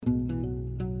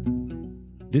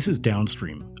This is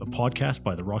Downstream, a podcast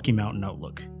by the Rocky Mountain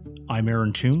Outlook. I'm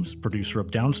Aaron Toombs, producer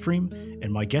of Downstream, and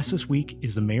my guest this week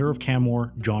is the Mayor of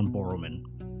Canmore, John Borrowman.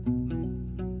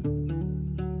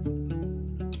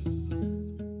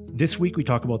 This week we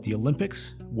talk about the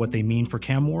Olympics, what they mean for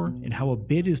Canmore, and how a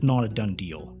bid is not a done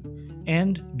deal.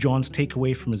 And John's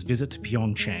takeaway from his visit to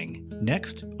Pyeongchang,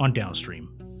 next on Downstream.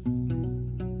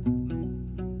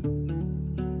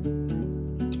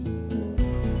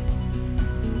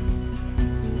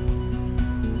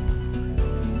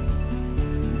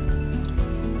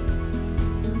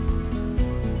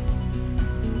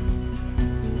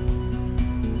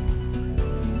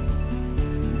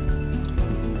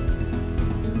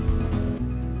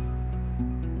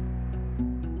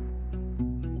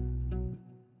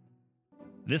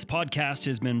 This podcast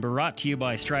has been brought to you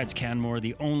by Strides Canmore,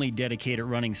 the only dedicated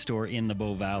running store in the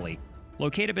Bow Valley.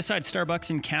 Located beside Starbucks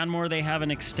in Canmore, they have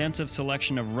an extensive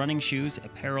selection of running shoes,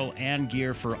 apparel, and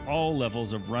gear for all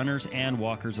levels of runners and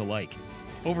walkers alike.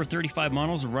 Over 35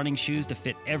 models of running shoes to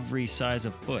fit every size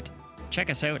of foot. Check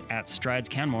us out at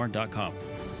stridescanmore.com.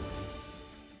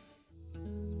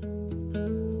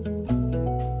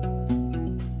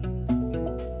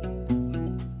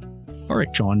 All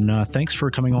right, John, thanks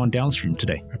for coming on Downstream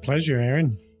today. My pleasure,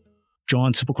 Aaron.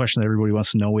 John, simple question that everybody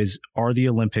wants to know is, are the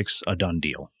Olympics a done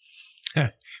deal?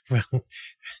 Well,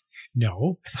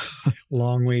 no.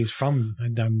 Long ways from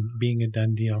being a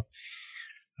done deal.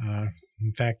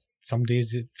 In fact, some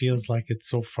days it feels like it's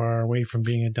so far away from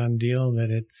being a done deal that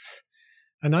it's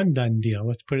an undone deal.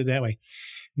 Let's put it that way.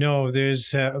 No,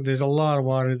 there's a lot of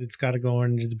water that's got to go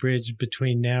under the bridge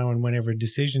between now and whenever a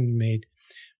decision is made.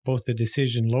 Both the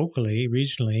decision locally,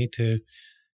 regionally,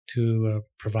 to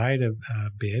provide a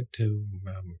bid, to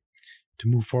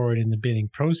move forward in the bidding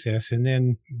process, and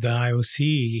then the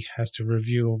IOC has to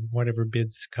review whatever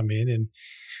bids come in, and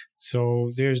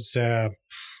so there's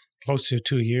close to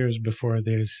 2 years before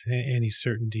there's any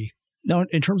certainty. Now,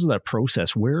 in terms of that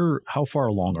process, how far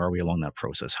along are we along that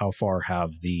process? How far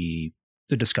have the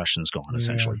discussions gone,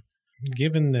 essentially?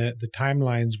 Given the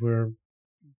timelines, we're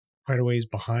quite a ways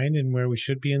behind in where we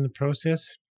should be in the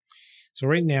process. So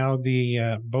right now,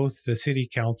 both the City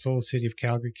Council, City of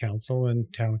Calgary Council, and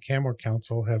Town of Canmore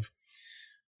Council have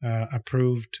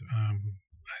approved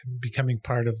becoming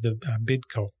part of the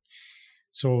BIDCO.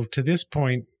 So to this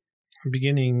point,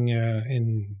 beginning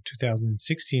in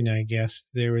 2016, I guess,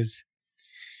 there was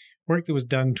work that was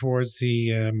done towards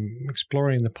the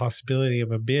exploring the possibility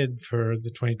of a bid for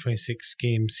the 2026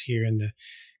 games here in the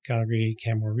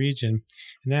Calgary-Canmore region,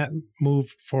 and that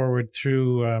moved forward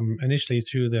through initially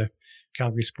through the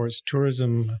Calgary Sports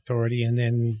Tourism Authority, and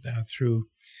then through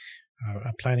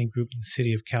a planning group the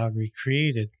City of Calgary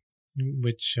created,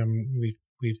 which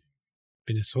we've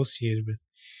been associated with.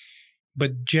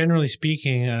 But generally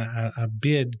speaking, a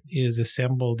bid is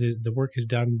assembled. The work is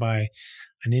done by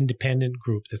an independent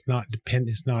group that's not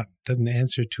dependent. Doesn't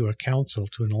answer to a council,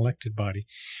 to an elected body,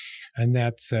 and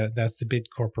that's the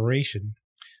Bid Corporation.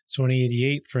 So in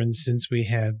 '88, for instance, we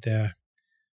had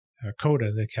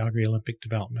CODA, the Calgary Olympic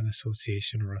Development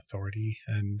Association or Authority,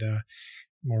 and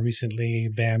more recently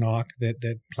VANOC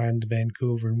that planned the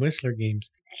Vancouver and Whistler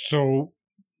Games. So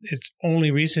it's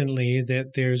only recently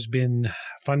that there's been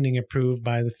funding approved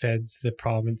by the feds, the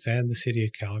province, and the City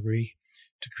of Calgary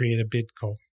to create a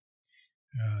BIDCO.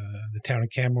 The Town of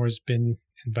Canmore has been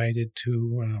invited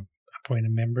to appoint a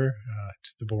member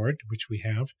to the board, which we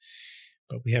have,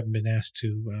 but we haven't been asked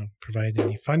to provide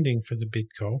any funding for the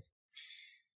BIDCO.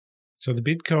 So the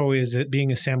BIDCO is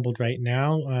being assembled right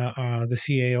now. The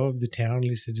CAO of the town,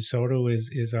 Lisa DeSoto,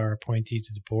 is our appointee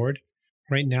to the board.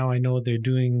 Right now, I know they're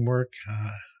doing work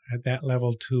at that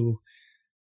level to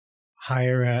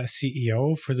hire a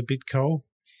CEO for the BIDCO,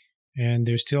 and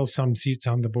there's still some seats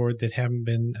on the board that haven't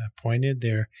been appointed.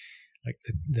 They're like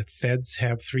the feds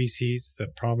have 3 seats, the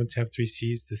province have 3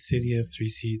 seats, the city have 3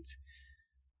 seats.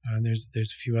 And there's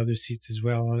a few other seats as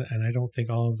well, and I don't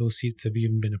think all of those seats have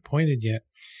even been appointed yet.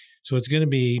 So it's going to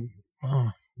be,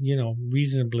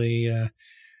 reasonably at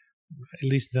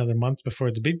least another month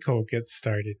before the BIDCO gets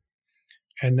started.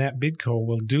 And that BIDCO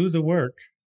will do the work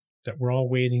that we're all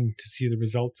waiting to see the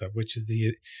results of, which is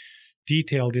the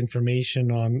detailed information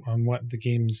on what the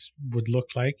games would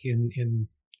look like in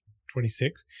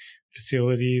 26,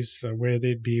 facilities, where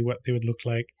they'd be, what they would look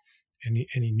like,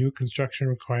 any new construction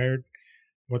required,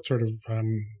 what sort of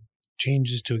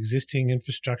changes to existing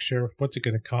infrastructure, what's it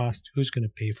going to cost, who's going to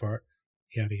pay for it,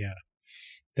 yada, yada.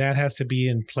 That has to be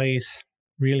in place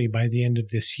really by the end of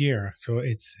this year, so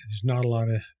there's not a lot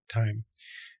of time.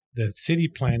 The city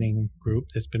planning group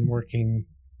that's been working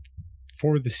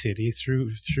for the city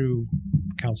through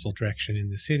council direction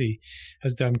in the city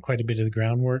has done quite a bit of the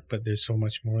groundwork, but there's so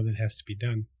much more that has to be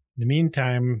done. In the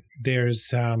meantime,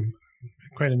 there's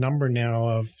quite a number now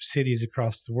of cities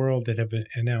across the world that have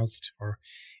announced or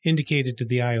indicated to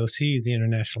the IOC, the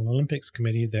International Olympics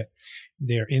Committee, that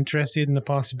they're interested in the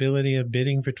possibility of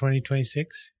bidding for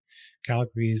 2026.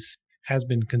 Calgary's has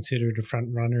been considered a front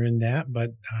runner in that,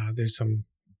 but there's some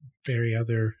very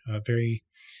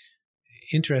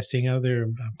interesting other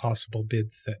possible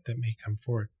bids that may come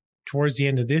forward. Towards the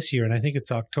end of this year, and I think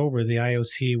it's October, the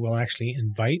IOC will actually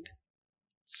invite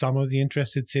some of the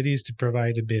interested cities to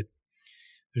provide a bid.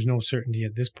 There's no certainty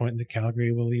at this point that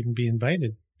Calgary will even be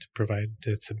invited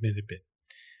to submit a bid.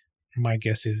 My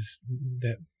guess is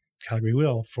that Calgary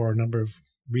will, for a number of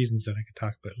reasons that I could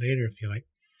talk about later if you like.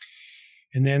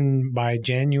 And then by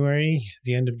January,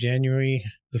 the end of January,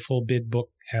 the full bid book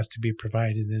has to be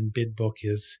provided. And bid book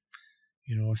is,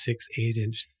 a 6-8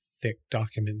 inch thick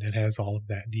document that has all of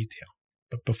that detail.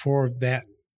 But before that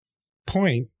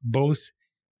point, both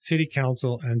City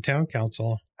Council and Town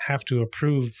Council have to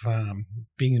approve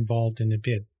being involved in a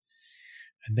bid.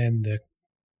 And then the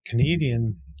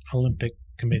Canadian Olympic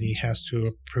Committee has to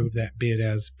approve that bid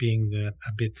as being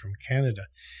a bid from Canada.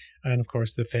 And of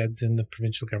course, the feds and the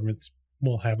provincial governments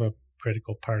will have a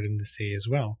critical part in the say as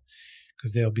well,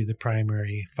 because they'll be the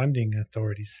primary funding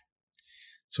authorities.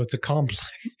 So it's a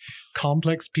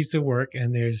complex piece of work,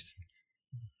 and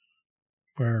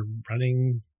we're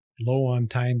running low on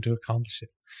time to accomplish it.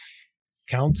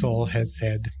 Council has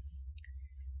said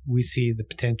we see the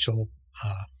potential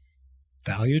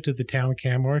value to the town of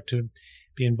Canmore to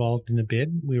be involved in a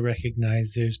bid. We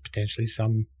recognize there's potentially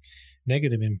some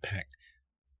negative impact.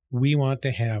 We want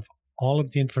to have all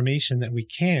of the information that we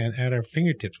can at our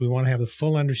fingertips. We want to have a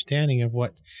full understanding of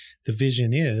what the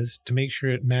vision is to make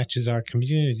sure it matches our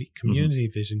community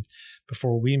vision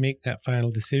before we make that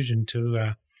final decision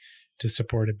to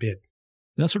support a bid.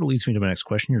 That sort of leads me to my next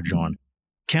question here, John.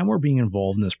 Canmore being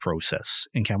involved in this process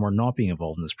and Canmore not being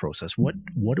involved in this process, what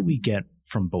do we get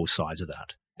from both sides of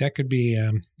that? That could be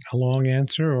a long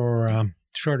answer or a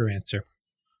shorter answer.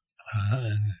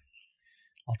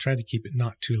 I'll try to keep it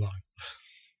not too long.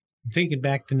 Thinking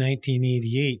back to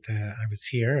 1988, I was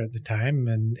here at the time,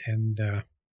 and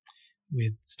we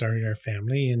had started our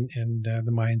family, and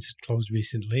the mines had closed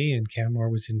recently, and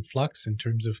Canmore was in flux in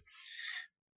terms of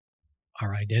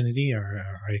our identity, our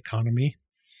economy.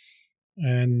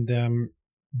 And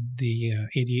the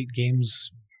 88 games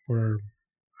were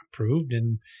approved,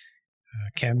 and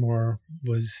Canmore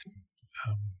was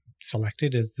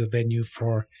selected as the venue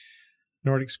for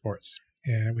Nordic sports.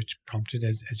 Which prompted,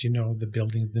 as you know, the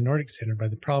building of the Nordic Center by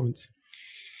the province.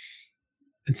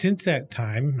 And since that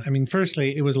time,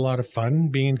 firstly, it was a lot of fun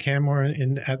being in Canmore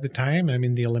at the time.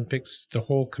 The Olympics, the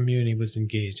whole community was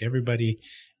engaged. Everybody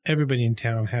in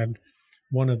town had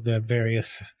one of the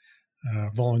various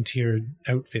volunteer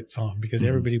outfits on because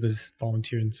everybody was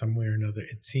volunteering in some way or another,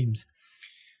 it seems.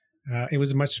 It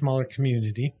was a much smaller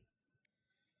community.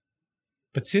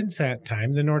 But since that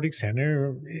time, the Nordic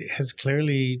Center has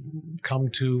clearly come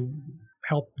to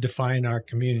help define our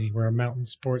community. We're a mountain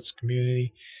sports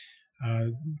community.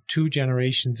 2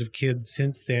 generations of kids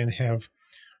since then have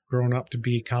grown up to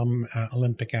become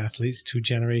Olympic athletes, 2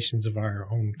 generations of our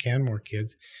own Canmore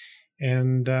kids.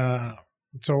 And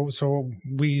so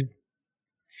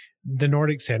the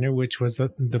Nordic Center, which was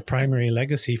the primary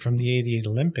legacy from the 88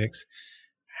 Olympics,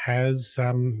 has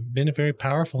been a very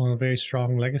powerful and a very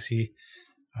strong legacy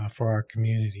for our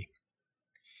community.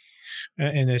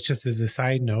 And it's just as a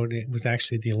side note, it was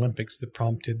actually the Olympics that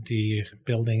prompted the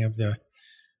building of the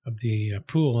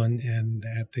pool and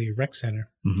at the rec center.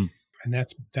 Mm-hmm. And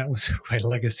that was quite a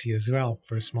legacy as well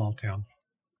for a small town.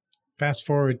 Fast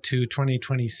forward to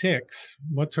 2026,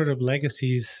 what sort of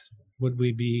legacies would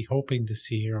we be hoping to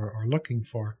see or looking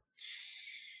for?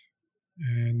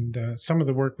 And some of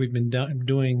the work we've been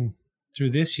doing through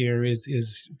this year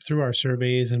is through our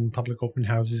surveys and public open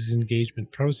houses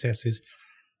engagement processes,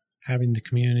 having the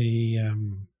community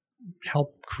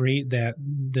help create the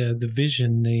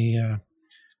vision, the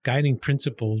guiding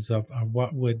principles of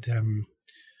what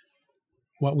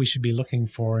we should be looking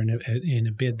for in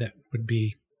a bid that would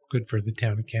be good for the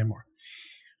town of Canmore.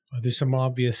 There's some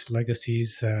obvious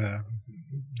legacies that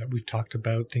we've talked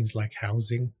about, things like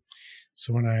housing.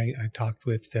 So when I talked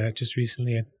with, just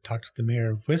recently, I talked with the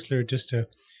mayor of Whistler just to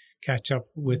catch up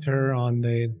with her on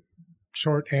the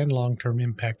short and long-term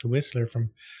impact of Whistler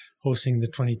from hosting the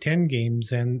 2010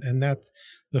 games. And that's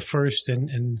the first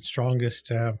and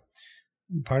strongest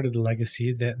part of the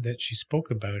legacy that she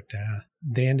spoke about.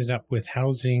 They ended up with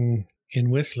housing in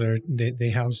Whistler.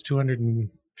 They housed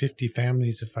 250 50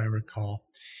 families, if I recall,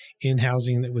 in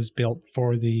housing that was built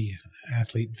for the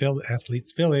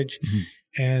Athletes Village,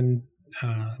 and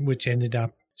which ended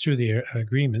up through the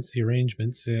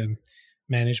arrangements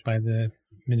managed by the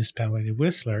municipality of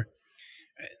Whistler,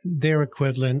 their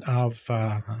equivalent of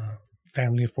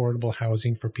family affordable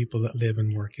housing for people that live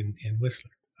and work in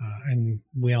Whistler. And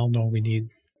we all know we need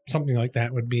something like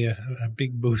that. Would be a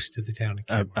big boost to the town of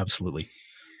Canmore. Absolutely.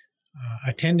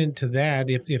 Attendant to that,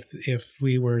 if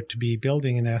we were to be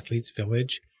building an Athletes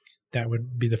Village, that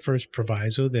would be the first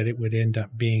proviso, that it would end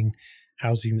up being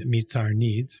housing that meets our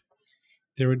needs.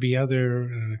 There would be other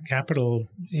capital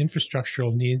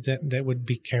infrastructural needs that would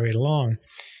be carried along.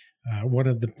 One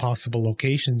of the possible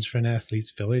locations for an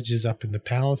Athletes Village is up in the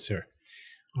Palliser,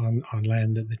 on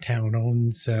land that the town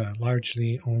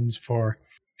largely owns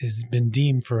has been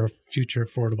deemed for a future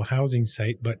affordable housing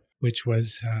site, but which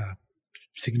was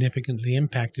significantly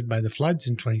impacted by the floods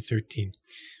in 2013.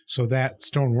 So that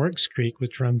Stoneworks Creek,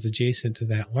 which runs adjacent to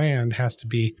that land, has to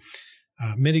be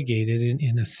mitigated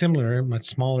in a similar, much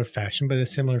smaller fashion, but a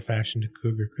similar fashion to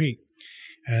Cougar Creek.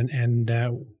 And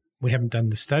we haven't done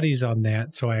the studies on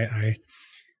that, so I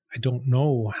don't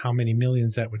know how many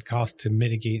millions that would cost to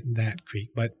mitigate that creek,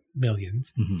 but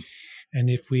millions. And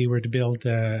if we were to build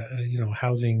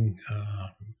housing,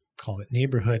 call it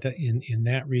neighborhood in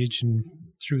that region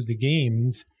through the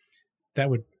games, that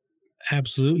would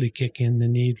absolutely kick in the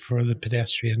need for the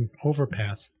pedestrian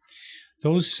overpass.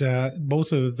 Those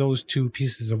both of those two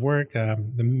pieces of work,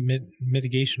 the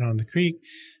mitigation on the creek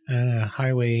and a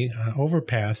highway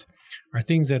overpass, are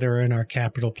things that are in our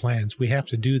capital plans. We have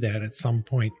to do that at some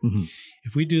point.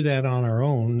 If we do that on our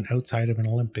own, outside of an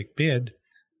Olympic bid,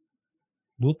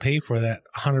 we'll pay for that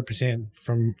 100%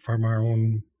 from our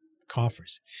own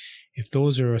coffers. If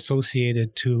those are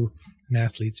associated to an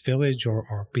Athletes Village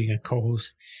or being a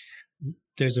co-host,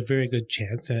 there's a very good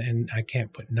chance, and I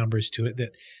can't put numbers to it,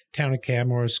 that Town of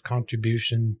Canmore's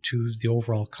contribution to the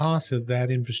overall cost of that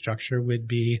infrastructure would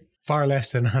be far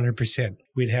less than 100%.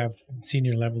 We'd have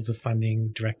senior levels of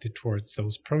funding directed towards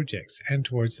those projects and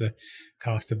towards the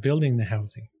cost of building the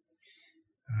housing.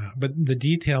 But the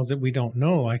details that we don't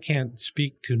know, I can't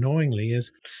speak to knowingly,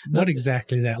 is what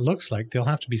exactly that looks like. There'll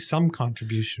have to be some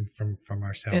contribution from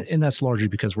ourselves. And that's largely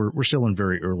because we're still in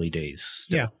very early days.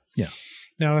 Still. Yeah.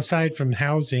 Now, aside from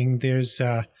housing, there's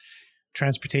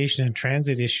transportation and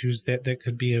transit issues that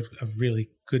could be of really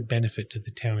good benefit to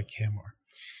the town of Canmore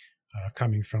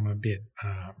coming from a bid.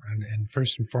 And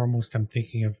first and foremost, I'm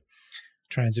thinking of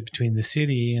transit between the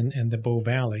city and the Bow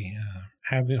Valley.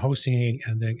 Hosting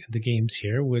the games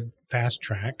here would fast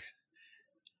track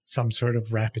some sort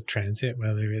of rapid transit,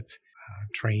 whether it's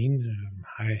train,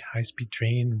 high-speed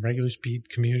train, regular speed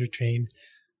commuter train,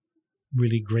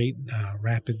 really great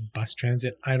rapid bus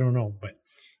transit. I don't know, but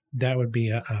that would be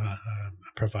a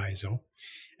proviso.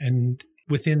 And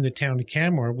within the town of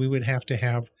Canmore, we would have to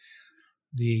have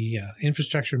the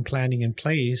infrastructure and planning in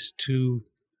place to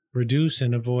reduce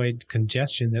and avoid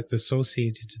congestion that's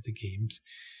associated to the games,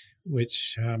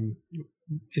 which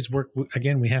is work,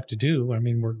 again, we have to do. I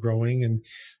mean, we're growing, and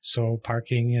so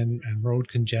parking and road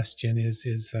congestion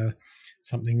is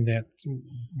something that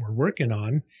we're working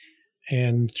on.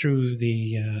 And through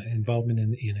the involvement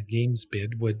in a games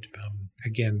bid would,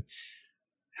 again,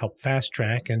 help fast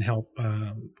track and help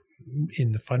on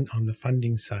the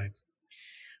funding side.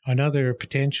 Another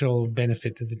potential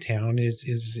benefit to the town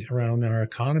is around our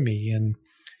economy and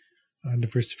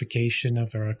diversification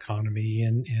of our economy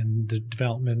and the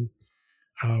development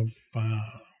of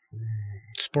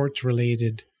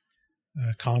sports-related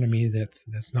economy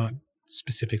that's not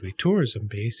specifically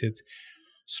tourism-based. It's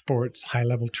sports,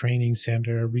 high-level training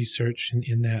center, research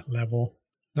in that level.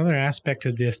 Another aspect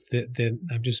of this that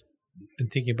I've just been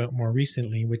thinking about more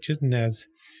recently, which isn't as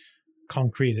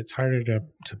concrete, it's harder to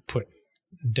put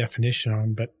definition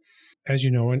on, but as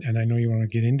you know, and I know you want to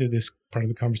get into this part of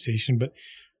the conversation, but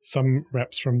some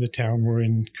reps from the town were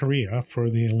in Korea for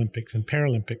the Olympics and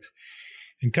Paralympics.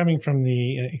 And coming from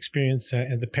the experience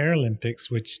at the Paralympics,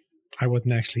 which I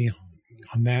wasn't actually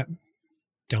on that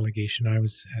delegation, I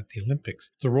was at the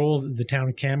Olympics. The role that the town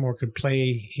of Canmore could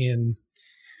play in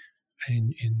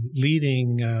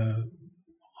leading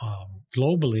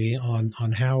globally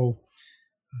on how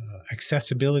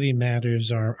accessibility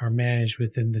matters are managed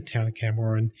within the town of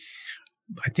Canmore. And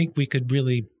I think we could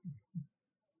really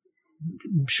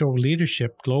show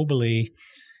leadership globally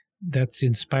that's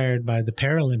inspired by the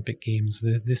Paralympic Games.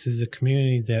 This is a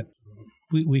community that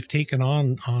we've taken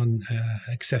on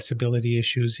accessibility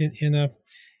issues in a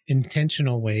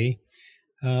intentional way,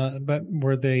 but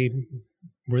where they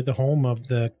we're the home of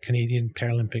the Canadian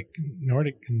Paralympic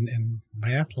Nordic and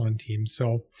biathlon team.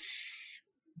 So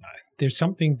there's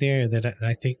something there that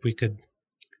I think we could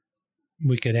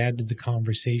add to the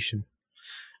conversation.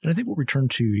 And I think we'll return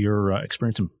to your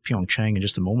experience in Pyeongchang in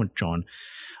just a moment, John.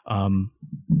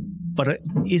 But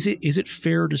is it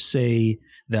fair to say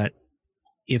that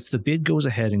if the bid goes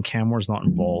ahead and Canmore's not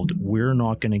involved, we're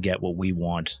not going to get what we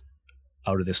want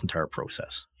out of this entire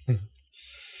process?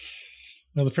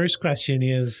 Well, the first question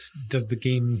is, does the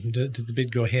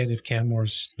bid go ahead if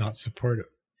Canmore's not supportive?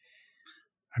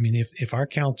 I mean, if our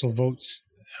council votes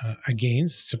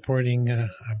against supporting a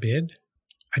bid,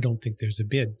 I don't think there's a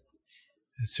bid.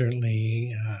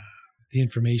 Certainly, the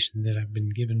information that I've been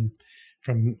given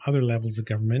from other levels of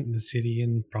government in the city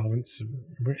and province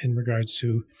in regards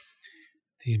to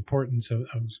the importance of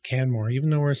Canmore, even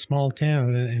though we're a small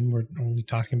town and we're only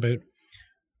talking about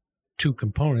two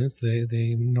components,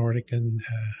 the Nordic and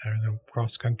or the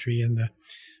cross country and the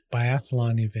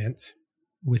biathlon events.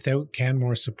 Without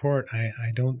Canmore support,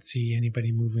 I don't see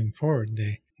anybody moving forward.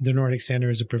 The Nordic Centre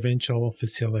is a provincial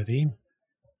facility,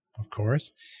 of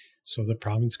course. So the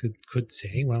province could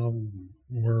say, well,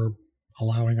 we're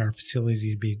allowing our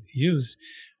facility to be used,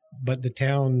 but the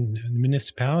town, the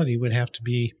municipality would have to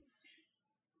be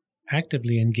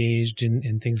actively engaged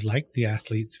in things like the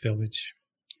athletes' village,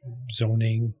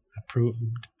 zoning,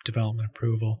 development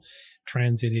approval,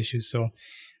 transit issues. So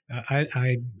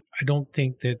I don't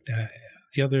think that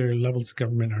the other levels of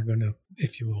government are going to,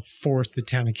 if you will, force the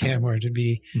town of Canmore to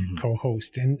be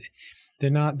co-host. And they're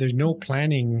not. There's no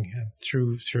planning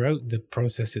throughout the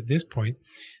process at this point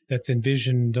that's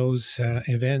envisioned those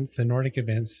events, the Nordic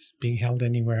events, being held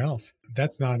anywhere else.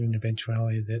 That's not an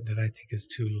eventuality that I think is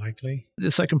too likely. The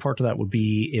second part of that would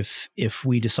be if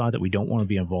we decide that we don't want to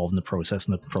be involved in the process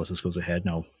and the process goes ahead.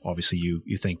 Now, obviously,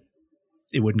 you think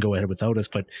it wouldn't go ahead without us,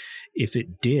 but if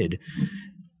it did,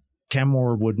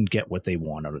 Canmore wouldn't get what they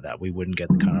want out of that. We wouldn't get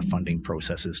the kind of funding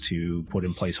processes to put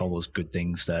in place all those good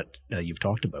things that you've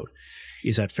talked about.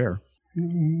 Is that fair?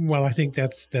 Well, I think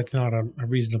that's not a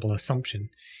reasonable assumption.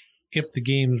 If the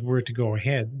games were to go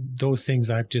ahead, those things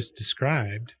I've just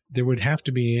described, there would have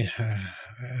to be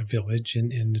a village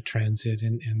and the transit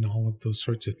and all of those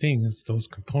sorts of things, those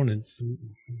components.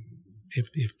 If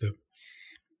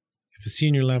a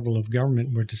senior level of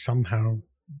government were to somehow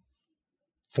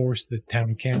force the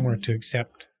town of Canmore to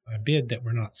accept a bid that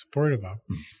we're not supportive of,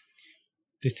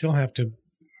 they still have to,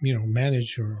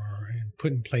 manage or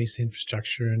put in place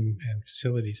infrastructure and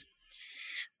facilities.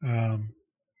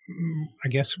 I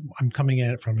guess I'm coming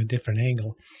at it from a different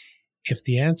angle. If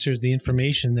the answers, the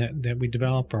information that we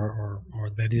develop or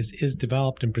that is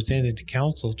developed and presented to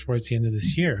council towards the end of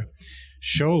this year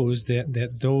shows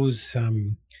that those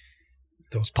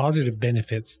positive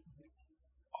benefits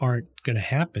aren't going to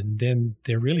happen, then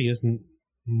there really isn't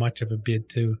much of a bid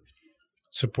to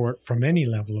support from any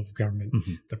level of government.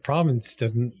 The province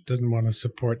doesn't want to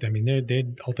support. I mean,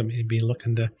 they'd ultimately be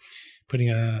looking to putting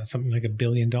something like $1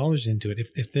 billion into it.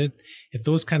 If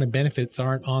those kind of benefits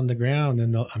aren't on the ground,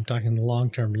 and I'm talking the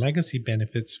long-term legacy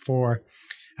benefits for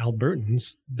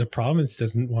Albertans, the province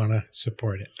doesn't want to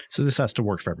support it. So this has to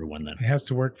work for everyone then. It has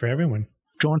to work for everyone.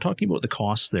 John, talking about the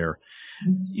costs there,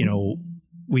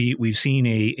 we've seen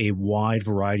a wide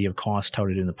variety of costs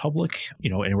touted in the public,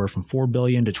 anywhere from $4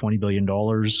 billion to $20 billion.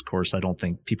 Of course, I don't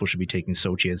think people should be taking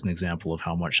Sochi as an example of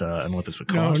how much an Olympics would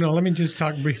cost. No, let me just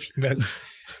talk briefly about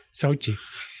Sochi.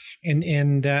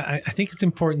 And I think it's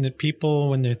important that people,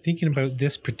 when they're thinking about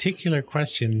this particular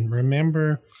question,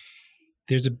 remember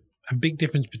there's a big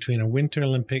difference between a Winter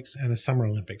Olympics and a Summer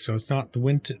Olympics. So it's not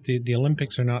the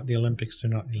Olympics are not the Olympics, they're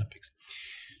not the Olympics.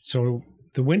 So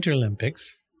the Winter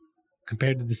Olympics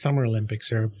compared to the Summer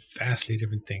Olympics are a vastly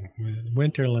different thing. The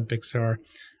Winter Olympics are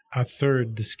a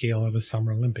third the scale of a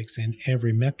Summer Olympics in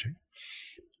every metric.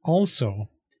 Also,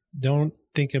 don't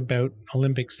think about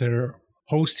Olympics that are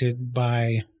hosted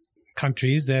by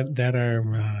countries that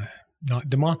are not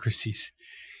democracies.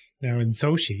 Now, in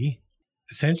Sochi,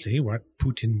 essentially what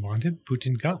Putin wanted,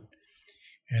 Putin got.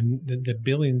 And the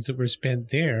billions that were spent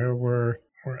there were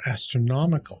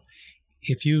astronomical.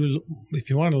 If you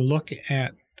want to look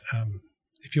at,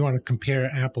 if you want to compare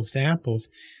apples to apples,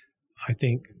 I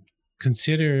think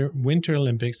consider Winter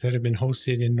Olympics that have been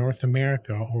hosted in North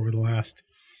America over the last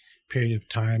period of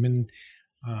time. And,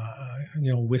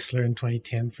 Whistler in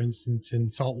 2010, for instance, in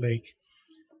Salt Lake,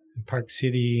 in Park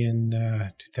City in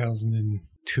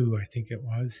 2002, I think it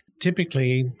was.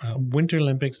 Typically, Winter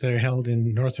Olympics that are held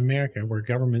in North America, where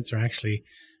governments are actually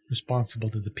responsible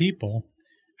to the people,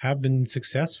 have been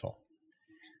successful.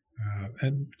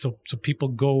 And so people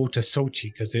go to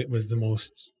Sochi because it was the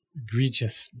most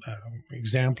egregious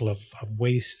example of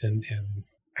waste and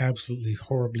absolutely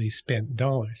horribly spent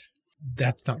dollars.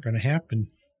 That's not going to happen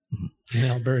in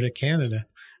Alberta, Canada.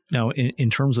 Now, in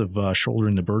terms of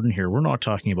shouldering the burden here, we're not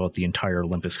talking about the entire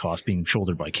Olympics cost being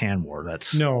shouldered by Canmore.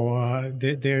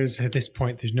 There's at this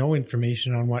point, there's no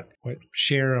information on what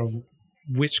share of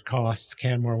which costs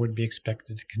Canmore would be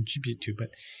expected to contribute to. But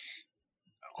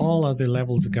all other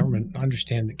levels of government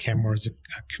understand that Canmore is a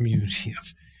community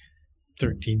of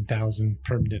 13,000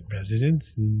 permanent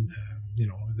residents, and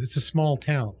it's a small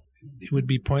town. It would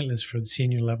be pointless for the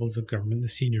senior levels of government, the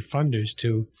senior funders,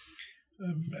 to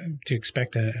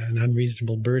expect an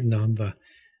unreasonable burden on the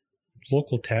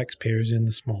local taxpayers in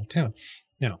the small town.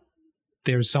 Now,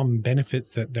 there's some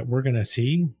benefits that we're going to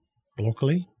see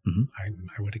locally.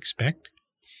 I would expect.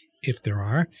 If there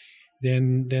are,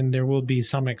 then there will be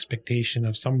some expectation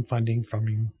of some funding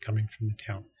coming from the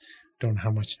town. Don't know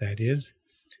how much that is,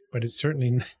 but it's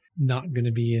certainly not going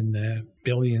to be in the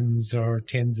billions or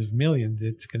tens of millions.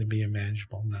 It's going to be a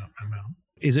manageable amount.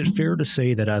 Is it fair to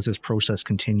say that as this process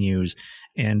continues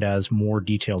and as more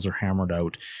details are hammered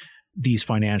out, these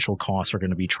financial costs are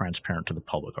going to be transparent to the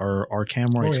public? Are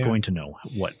Canmorites going to know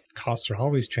what? Costs are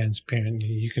always transparent.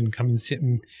 You can come and sit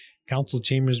in council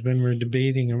chambers when we're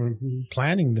debating or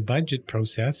planning the budget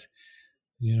process.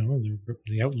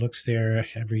 The outlook's there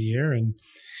every year, and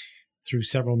through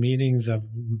several meetings of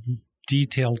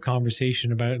detailed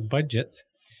conversation about budgets,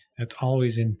 that's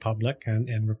always in public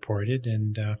and reported,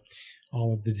 and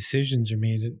all of the decisions are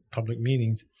made at public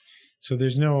meetings. So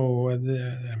there's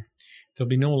there'll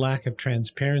be no lack of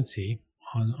transparency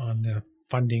on the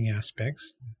funding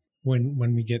aspects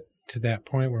when we get to that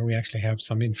point where we actually have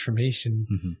some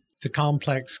information. It's a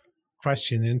complex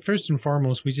question, and first and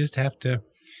foremost, we have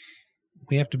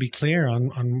to be clear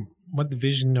on what the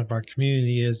vision of our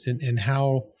community is, and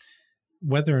how,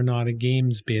 whether or not a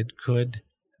games bid could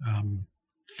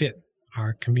fit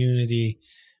our community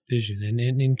vision, and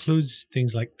it includes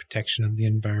things like protection of the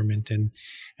environment and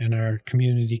our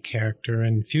community character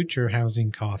and future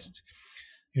housing costs.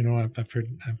 I've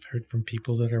heard from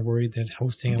people that are worried that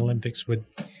hosting an Olympics would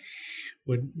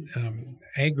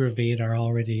aggravate our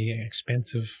already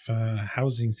expensive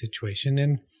housing situation,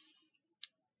 and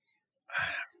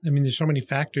there's so many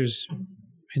factors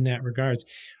in that regards.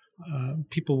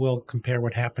 People will compare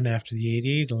what happened after the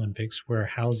 '88 Olympics, where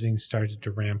housing started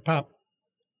to ramp up.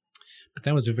 But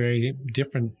that was a very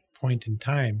different point in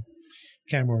time.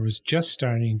 Canmore was just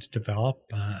starting to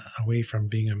develop away from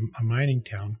being a mining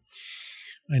town.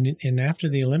 And after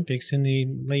the Olympics in the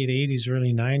late 80s,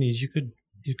 early 90s, you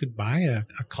could buy a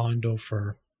condo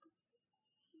for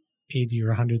 $80,000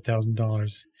 or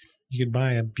 $100,000. You could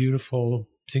buy a beautiful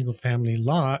single-family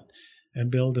lot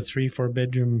and build a 3-4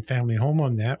 bedroom family home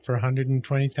on that for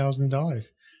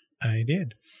 $120,000. I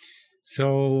did.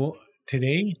 So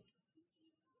today,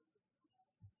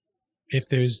 if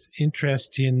there's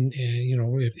interest in,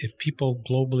 if people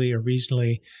globally or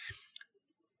regionally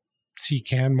see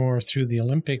Canmore through the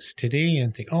Olympics today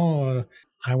and think,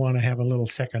 I want to have a little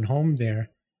second home there,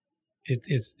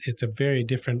 it's a very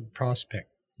different prospect.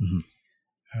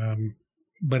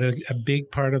 But a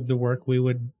big part of the work we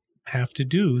would have to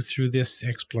do through this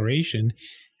exploration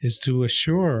is to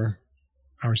assure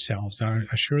ourselves,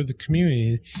 assure the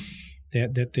community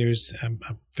that there's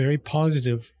a very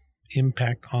positive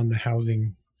impact on the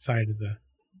housing side of the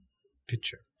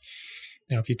picture.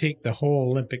 Now, if you take the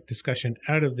whole Olympic discussion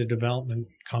out of the development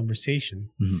conversation,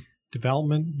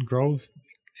 development, growth,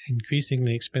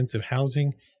 increasingly expensive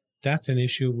housing, that's an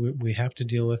issue we have to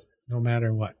deal with no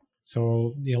matter what.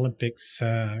 So the Olympics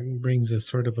brings a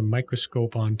sort of a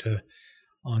microscope onto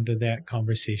that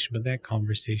conversation, but that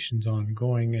conversation's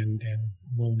ongoing and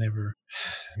will never,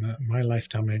 in my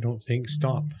lifetime, I don't think,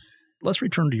 stop. Let's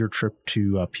return to your trip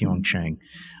to Pyeongchang.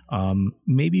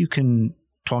 Maybe you can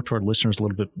talk to our listeners a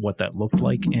little bit what that looked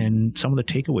like and some of the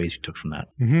takeaways you took from that.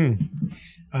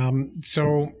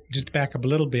 So just to back up a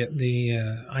little bit, the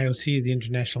IOC, the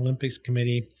International Olympics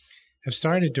Committee, have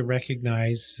started to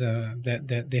recognize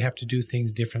that they have to do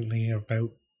things differently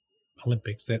about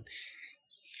Olympics, that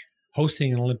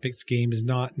hosting an Olympics game is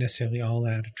not necessarily all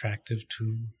that attractive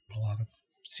to a lot of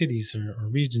cities or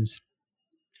regions.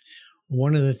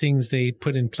 One of the things they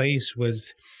put in place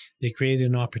was they created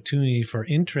an opportunity for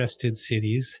interested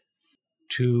cities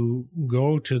to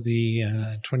go to the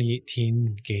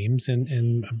 2018 games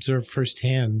and observe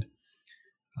firsthand,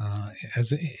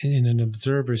 as in an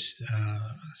observer's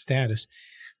status,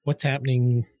 what's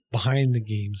happening behind the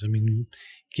games.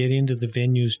 Get into the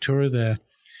venues, tour the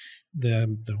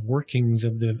workings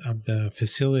of the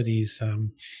facilities,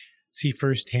 see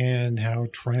firsthand how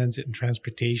transit and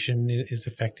transportation is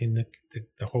affecting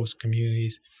the host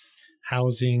communities,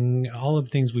 housing, all of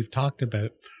the things we've talked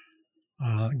about.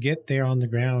 Get there on the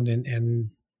ground and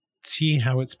see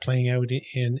how it's playing out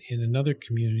in another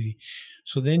community.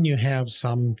 So then you have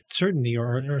some certainty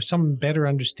or some better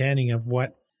understanding of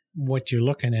what you're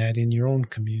looking at in your own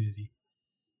community.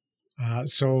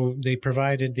 So the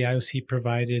IOC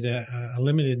provided a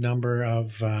limited number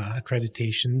of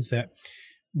accreditations that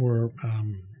were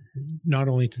not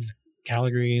only to the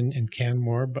Calgary and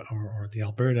Canmore, or the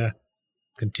Alberta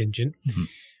contingent,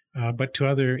 but to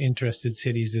other interested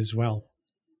cities as well.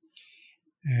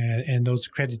 And those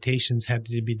accreditations had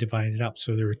to be divided up.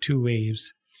 So there were two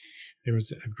waves. There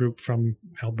was a group from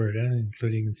Alberta,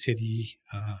 including the city,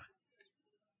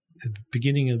 at the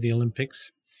beginning of the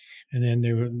Olympics. And then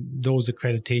those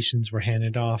accreditations were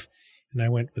handed off. And I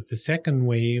went with the second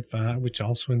wave, which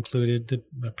also included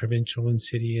the provincial and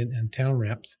city and town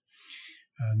reps.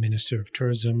 Minister of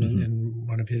Tourism and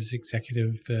one of his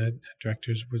executive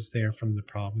directors was there from the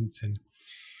province, and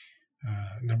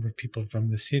a number of people from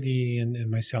the city and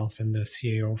myself and the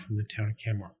CAO from the town of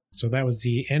Canmore. So that was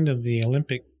the end of the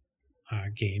Olympic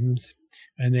Games.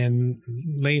 And then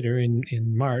later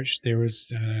in March, there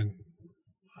was a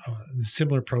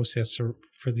similar process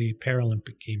for the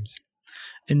Paralympic Games.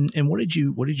 And what did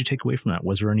you take away from that?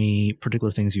 Was there any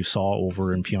particular things you saw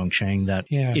over in Pyeongchang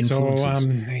that influences?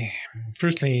 So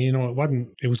firstly,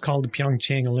 it was called the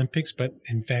Pyeongchang Olympics, but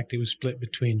in fact it was split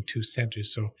between two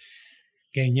centers. So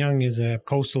Gangneung is a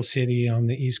coastal city on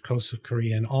the east coast of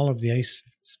Korea, and all of the ice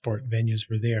sport venues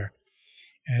were there.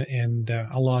 And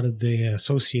a lot of the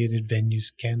associated venues,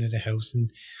 Canada House,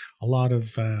 and a lot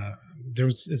of, there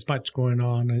was as much going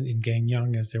on in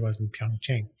Gangneung as there was in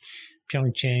Pyeongchang.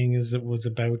 Pyeongchang was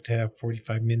about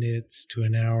 45 minutes to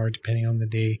an hour, depending on the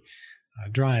day,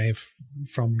 drive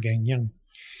from Gangneung.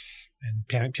 And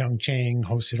Pyeongchang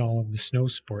hosted all of the snow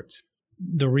sports.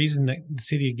 The reason that the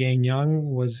city of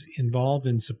Gangneung was involved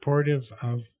and supportive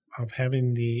of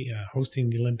having hosting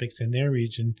the Olympics in their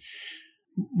region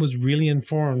was really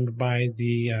informed by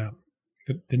the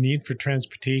need for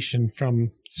transportation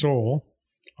from Seoul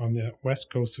on the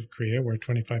west coast of Korea, where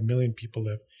 25 million people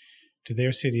live, to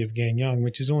their city of Gangneung,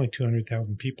 which is only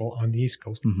 200,000 people on the east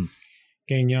coast.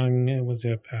 Gangneung was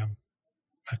a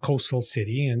coastal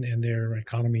city, and their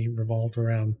economy revolved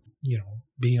around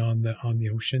being on the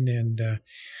ocean and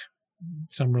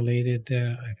some related,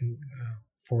 I think,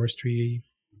 forestry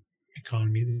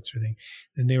economy, that sort of thing.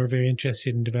 And they were very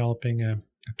interested in developing a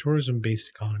tourism-based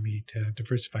economy to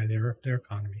diversify their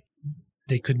economy.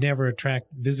 They could never attract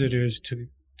visitors to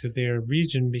their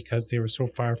region because they were so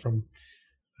far from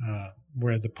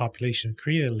where the population of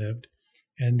Korea lived,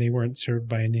 and they weren't served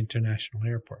by an international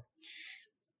airport.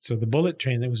 So the bullet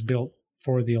train that was built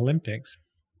for the Olympics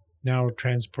now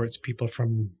transports people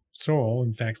from Seoul,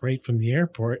 in fact, right from the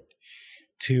airport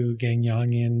to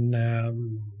Gangneung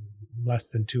in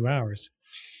less than 2 hours.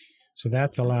 So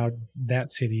that's allowed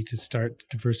that city to start to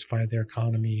diversify their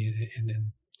economy.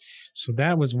 And so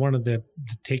that was one of the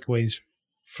takeaways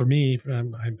for me.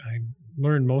 I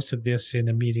learned most of this in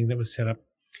a meeting that was set up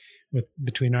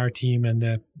between our team and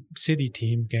the city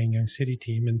team, Gangneung City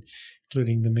team, and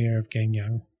including the mayor of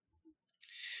Gangneung.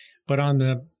 But on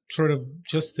the sort of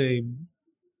just the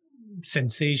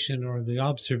sensation or the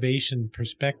observation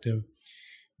perspective,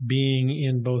 being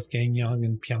in both Gangneung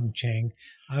and Pyeongchang,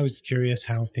 I was curious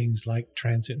how things like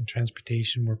transit and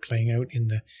transportation were playing out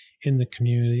in the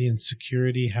community, and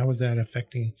security. How was that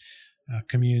affecting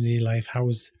community life? How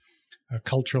was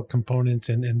cultural components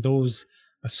and those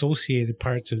associated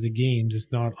parts of the games?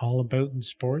 It's not all about in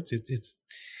sports. It's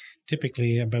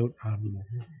typically about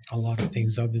a lot of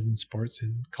things other than sports,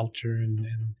 and culture and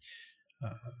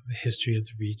the history of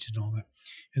the region, all that.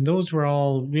 And those were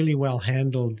all really well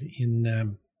handled in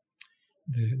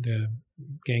the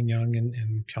Gangneung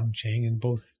and Pyeongchang in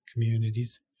both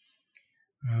communities.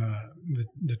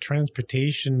 The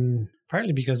transportation,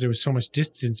 partly because there was so much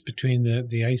distance between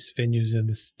the ice venues and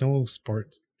the snow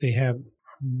sports, they had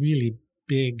really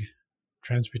big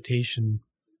transportation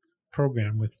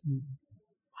program with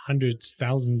hundreds,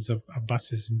 thousands of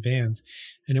buses and vans,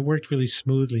 and it worked really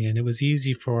smoothly, and it was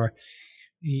easy for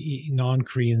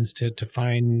non-Koreans to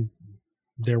find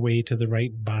their way to the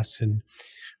right bus, and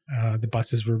the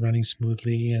buses were running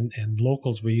smoothly, and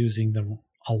locals were using them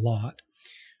a lot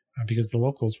because the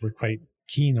locals were quite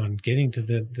keen on getting to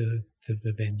the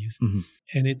venues.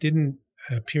 And it didn't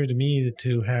appear to me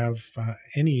to have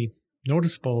any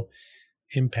noticeable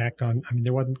impact on,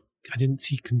 I didn't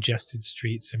see congested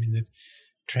streets. The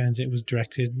transit was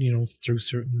directed, through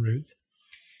certain routes.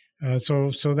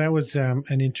 So that was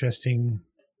an interesting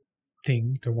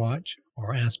thing to watch,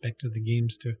 or aspect of the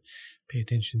games to pay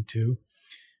attention to.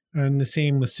 And the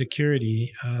same with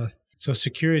security. So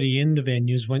security in the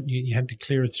venues, when you had to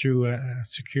clear through a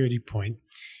security point,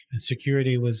 and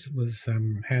security was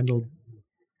handled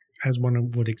as one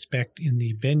would expect in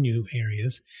the venue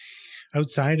areas.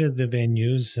 Outside of the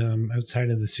venues, outside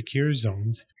of the secure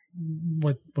zones,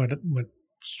 what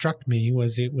struck me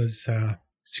was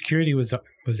security was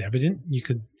evident. You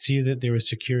could see that there was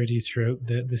security throughout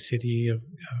the city of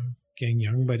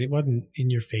Gangneung, but it wasn't in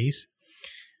your face.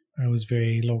 It was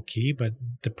very low key, but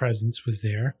the presence was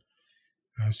there.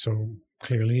 So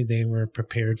clearly they were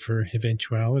prepared for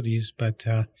eventualities, but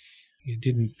it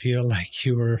didn't feel like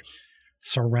you were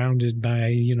surrounded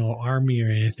by, army or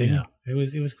anything. Yeah. It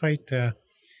was quite, it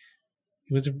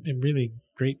was a really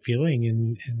great feeling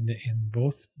in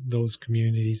both those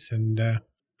communities, and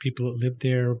people that lived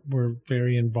there were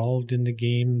very involved in the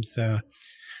games,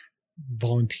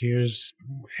 volunteers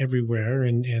everywhere,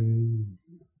 and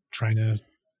trying to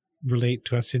relate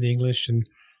to us in English, and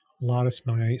a lot of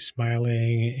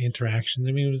smiling interactions.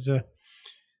 I mean, it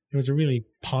was a really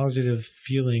positive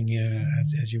feeling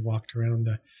as you walked around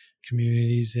the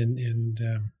communities and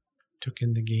took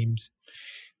in the games.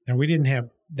 Now, we didn't have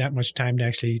that much time to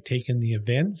actually take in the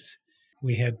events.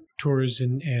 We had tours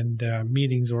and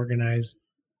meetings organized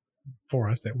for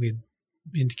us that we had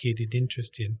indicated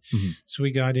interest in. Mm-hmm. So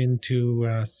we got into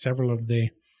several of the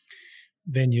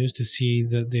venues to see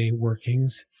the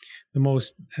workings. The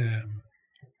most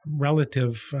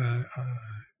relative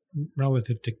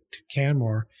to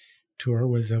Canmore tour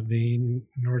was of the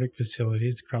Nordic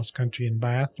facilities, cross country and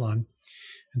biathlon.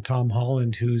 And Tom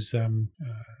Holland, who's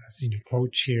senior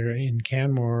coach here in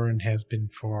Canmore and has been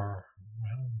for,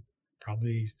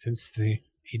 probably since the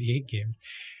 88 games,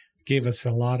 gave us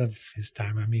a lot of his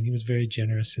time. I mean, he was very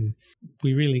generous, and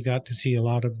we really got to see a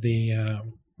lot of the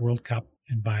World Cup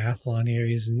and biathlon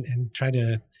areas and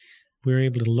we were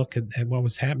able to look at what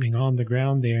was happening on the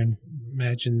ground there and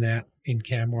imagine that in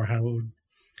Canmore, how it would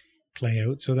play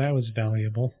out. So that was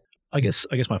valuable. I guess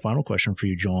my final question for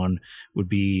you, John, would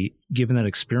be, given that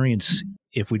experience,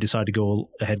 if we decide to go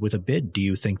ahead with a bid, do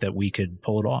you think that we could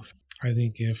pull it off? I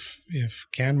think if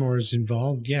Canmore is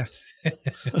involved, yes,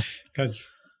 because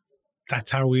that's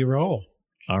how we roll.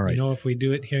 All right. If we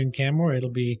do it here in Canmore,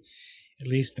 it'll be, at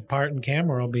least the part in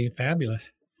Canmore will be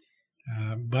fabulous.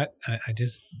 But I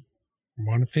just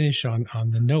want to finish on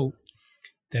the note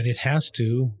that it has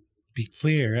to be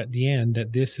clear at the end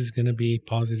that this is going to be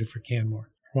positive for Canmore.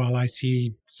 While I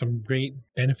see some great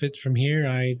benefits from here,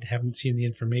 I haven't seen the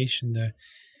information,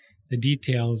 the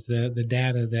details, the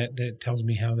data that tells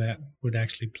me how that would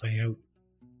actually play out.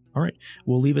 All right.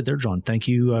 We'll leave it there, John. Thank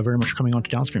you very much for coming on to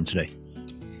Downstream today.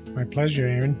 My pleasure,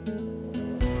 Aaron.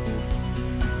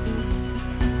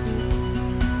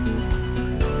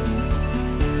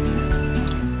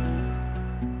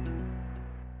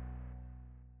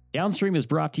 Downstream is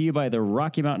brought to you by the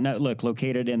Rocky Mountain Outlook,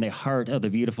 located in the heart of the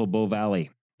beautiful Bow Valley.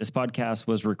 This podcast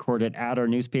was recorded at our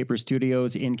newspaper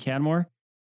studios in Canmore,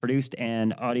 produced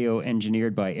and audio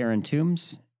engineered by Aaron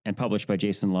Toombs, and published by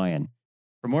Jason Lyon.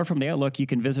 For more from the Outlook, you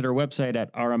can visit our website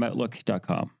at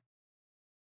rmoutlook.com.